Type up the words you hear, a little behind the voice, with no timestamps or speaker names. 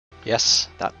Yes,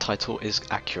 that title is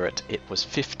accurate. It was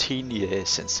 15 years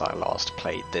since I last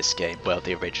played this game, well,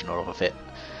 the original of it.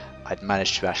 I'd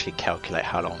managed to actually calculate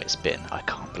how long it's been. I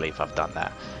can't believe I've done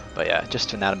that. But yeah,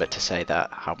 just inanimate to say that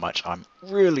how much I'm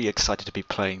really excited to be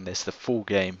playing this, the full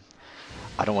game.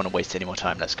 I don't want to waste any more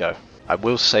time, let's go. I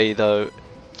will say though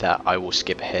that I will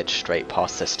skip ahead straight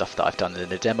past the stuff that I've done in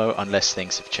the demo unless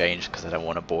things have changed, because I don't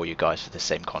want to bore you guys with the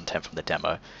same content from the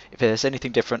demo. If there's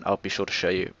anything different, I'll be sure to show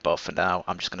you, but for now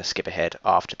I'm just going to skip ahead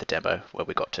after the demo where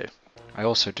we got to. I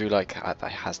also do like that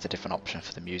it has the different option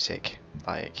for the music,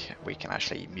 like we can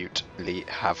actually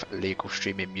have legal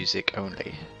streaming music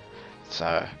only,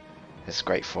 so it's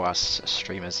great for us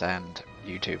streamers and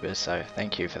YouTubers, so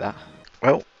thank you for that.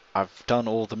 Well, I've done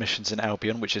all the missions in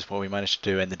Albion, which is what we managed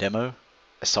to do in the demo,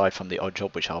 aside from the odd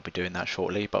job, which I'll be doing that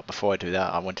shortly. But before I do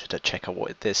that, I wanted to check out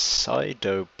what this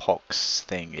Sidopox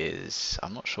thing is.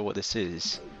 I'm not sure what this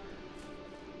is.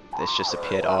 This just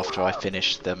appeared after I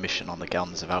finished the mission on the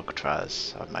guns of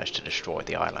Alcatraz. I've managed to destroy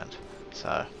the island,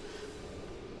 so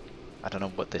I don't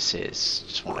know what this is.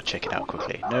 Just want to check it out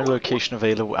quickly. No location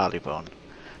available, Albion.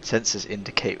 Sensors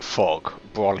indicate fog.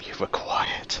 Brolly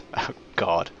required. Oh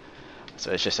god.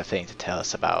 So it's just a thing to tell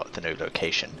us about the new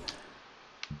location.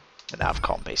 The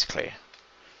navcom, basically.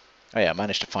 Oh yeah, I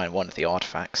managed to find one of the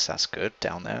artifacts. That's good,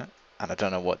 down there. And I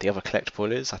don't know what the other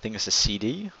collectible is. I think it's a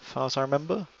CD, as far as I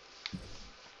remember.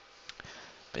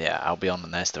 But yeah, Albion,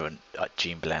 and there are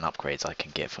gene blend upgrades I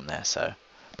can get from there. So,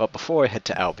 but before I head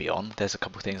to Albion, there's a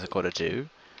couple of things I've got to do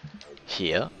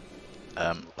here.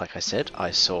 Like I said,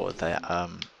 I saw that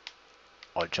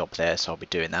odd job there, so I'll be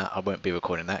doing that. I won't be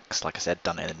recording that because, like I said,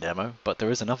 done it in the demo. But there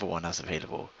is another one that's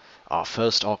available. Our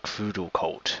first Ark Voodoo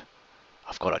cult.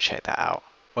 I've got to check that out.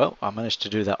 Well, I managed to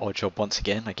do that odd job once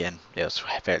again. Again, it was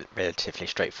relatively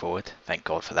straightforward. Thank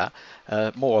God for that.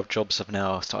 More odd jobs have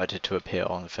now started to appear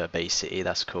on for Bay City.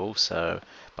 That's cool. So,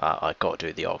 but I got to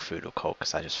do the Ark Voodoo cult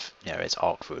because I just, it's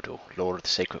Ark Voodoo, Lord of the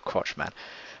Sacred Crotch, man.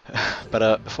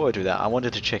 But before I do that, I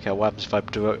wanted to check out what happens if I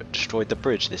destroyed the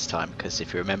bridge this time, because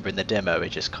if you remember in the demo, it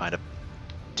just kind of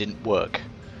didn't work.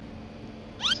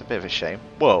 It's a bit of a shame.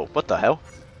 Whoa, what the hell?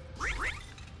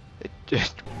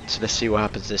 So let's see what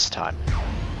happens this time.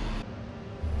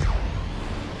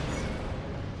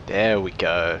 There we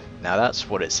go. Now that's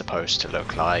what it's supposed to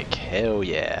look like. Hell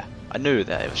yeah. I knew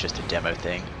that it was just a demo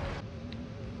thing.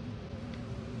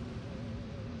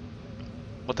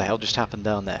 What the hell just happened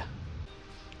down there?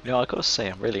 I gotta say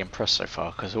I'm really impressed so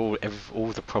far, because all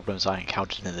the problems I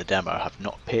encountered in the demo have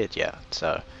not appeared yet.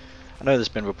 So I know there's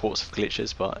been reports of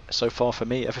glitches, but so far for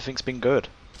me everything's been good.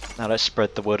 Now let's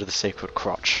spread the word of the Sacred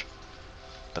Crotch.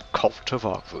 The cult of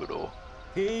Ark Voodoo.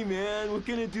 Hey man, what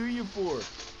can I do you for?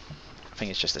 I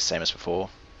think it's just the same as before.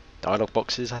 Dialogue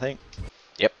boxes, I think.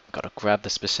 Yep, gotta grab the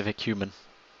specific human.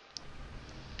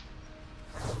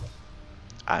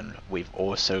 And we've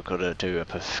also gotta do a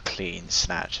clean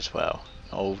snatch as well.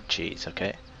 Oh jeez,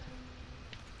 okay.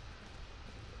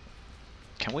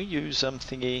 Can we use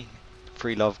thingy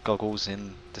free love goggles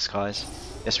in disguise?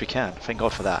 Yes we can, thank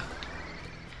God for that.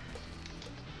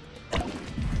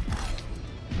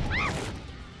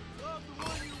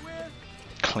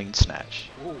 Clean snatch.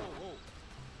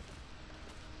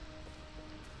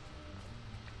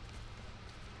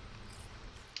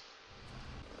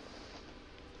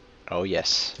 Oh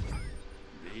yes.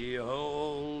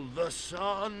 Behold the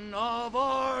son of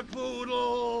Ark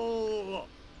Voodoo!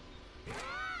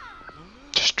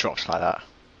 Just drops like that.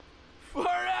 Far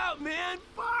out, man!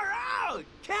 Far out!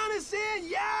 Count us in,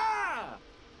 yeah!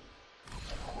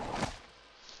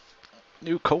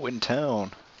 New cult in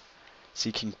town.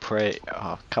 Seeking prey.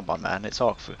 Oh, come on, man. It's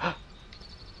Ark Voodoo.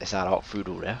 Is that Ark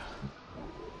Voodoo there?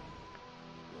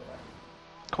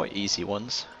 Quite easy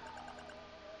ones.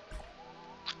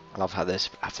 I love how there's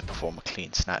have to perform a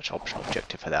clean snatch optional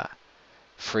objective for that.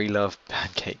 Free love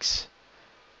pancakes.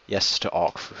 Yes to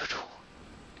Ark Voodoo.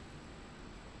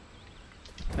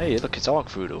 Hey, look, it's Ark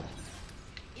Voodoo.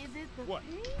 Is it the What?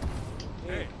 thing?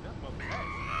 Hey,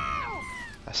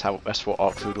 That's what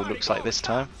Ark Voodoo looks like this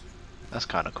time. That's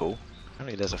kind of cool.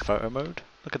 Only there's a photo mode.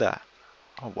 Look at that.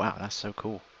 Oh wow, that's so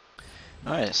cool.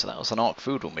 Alright, so that was an Ark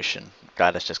Voodoo mission.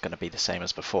 Glad it's just going to be the same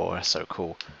as before. That's so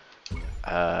cool.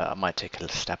 I might take a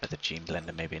stab at the gene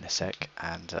blender maybe in a sec,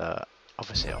 and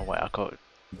obviously, oh wait, I've got to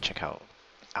check out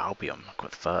Albion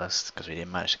quick first, because we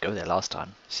didn't manage to go there last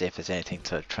time, see if there's anything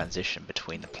to transition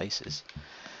between the places.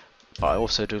 But I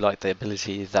also do like the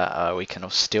ability that we can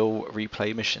still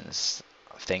replay missions,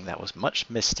 a thing that was much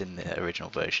missed in the original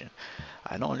version.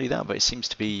 Not only that, but it seems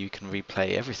to be you can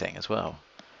replay everything as well,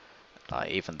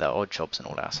 like even the odd jobs and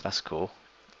all that, so that's cool.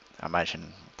 I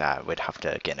imagine that we'd have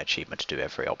to get an achievement to do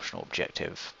every optional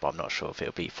objective, but I'm not sure if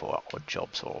it'll be for odd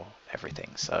jobs or everything.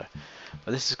 So,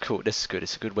 but this is cool. This is good.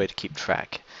 It's a good way to keep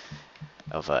track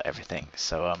of everything.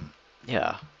 So,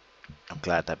 yeah, I'm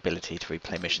glad the ability to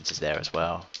replay missions is there as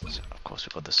well. So, of course,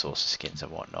 we've got the saucer skins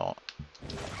and whatnot.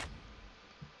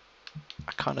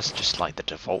 I kind of just like the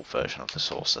default version of the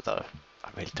saucer, though. I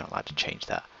really don't like to change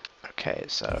that. Okay,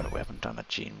 so we haven't done a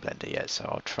gene blender yet, so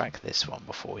I'll track this one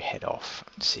before we head off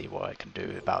and see what I can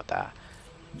do about that.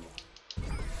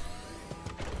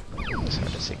 So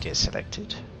does it get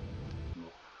selected?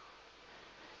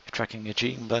 If tracking a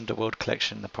gene blender world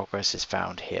collection, the progress is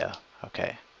found here.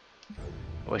 Okay.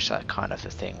 I wish that kind of a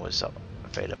thing was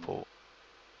available.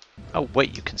 Oh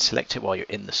wait, you can select it while you're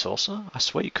in the saucer? I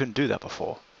swear you couldn't do that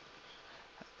before.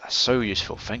 That's so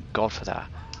useful, thank God for that.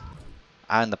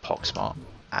 And the Poxmart.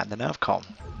 And the Nervcom,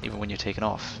 even when you're taken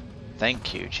off.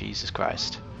 Thank you, Jesus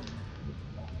Christ.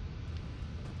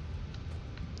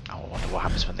 Oh, I wonder what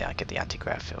happens when I get the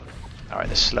anti-grav field. Alright,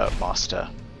 the Slurp Master.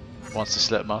 Once the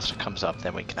Slurp Master comes up,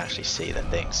 then we can actually see the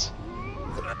things.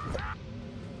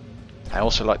 I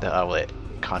also like that it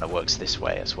kind of works this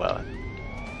way as well.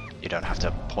 You don't have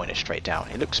to point it straight down.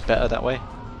 It looks better that way,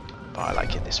 but I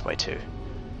like it this way too.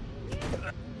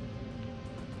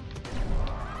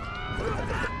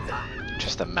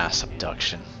 Just the mass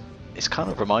abduction. It kind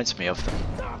of reminds me of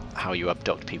how you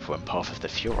abduct people in Path of the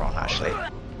Furon, actually.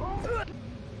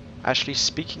 Actually,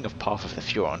 speaking of Path of the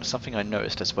Furon, something I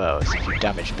noticed as well is if you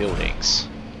damage buildings...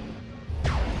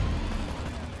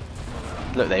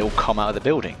 Look, they all come out of the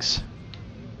buildings.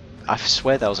 I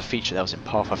swear that was a feature that was in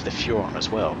Path of the Furon as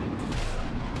well.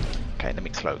 Okay, let me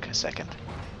cloak a second.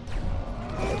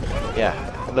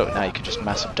 Yeah, look, now you can just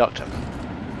mass abduct them.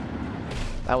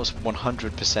 That was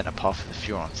 100% a Path of the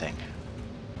Furon thing.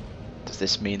 Does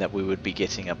this mean that we would be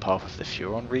getting a Path of the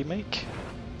Furon remake?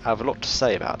 I have a lot to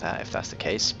say about that if that's the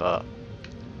case, but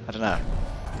I don't know.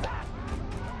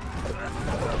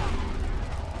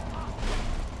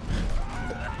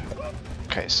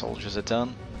 Okay, soldiers are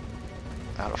done.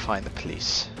 Now to find the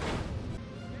police.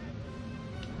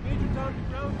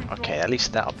 Okay, at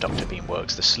least that abductor beam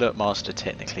works. The Slurp Master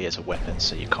technically is a weapon,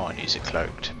 so you can't use it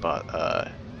cloaked,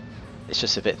 but it's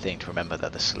just a bit thing to remember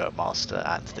that the Slurp Master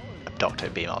and the abductor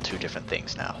beam are two different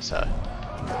things now, so...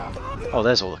 Oh,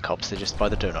 there's all the cops, they're just by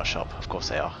the donut shop, of course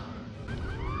they are.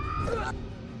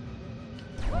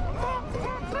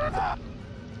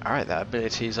 Alright, that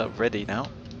abilities are ready now.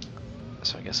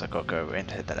 So I guess I've got to go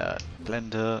into the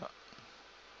blender.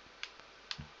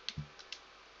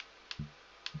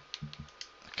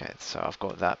 Okay, so I've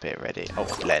got that bit ready. Oh,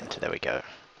 blend, there we go.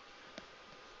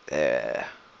 There.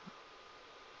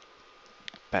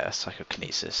 Better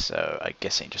psychokinesis, so I'm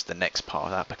guessing just the next part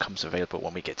of that becomes available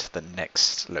when we get to the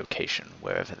next location,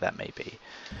 wherever that may be.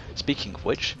 Speaking of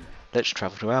which, let's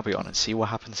travel to Albion and see what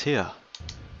happens here.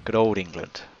 Good old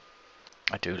England.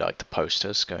 I do like the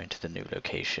posters going to the new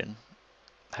location.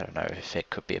 I don't know if it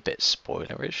could be a bit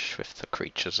spoilerish with the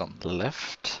creatures on the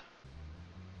left.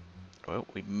 Well,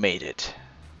 we made it.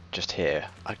 Just here.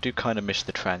 I do kind of miss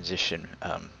the transition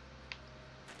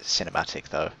cinematic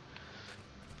though.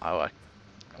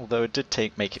 Although it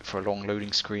did make it for a long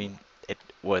loading screen, it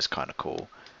was kind of cool.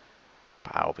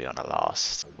 But I'll be on the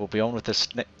last. We'll be on with this.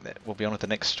 We'll be on with the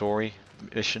next story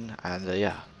mission, and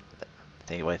yeah,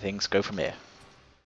 the way things go from here.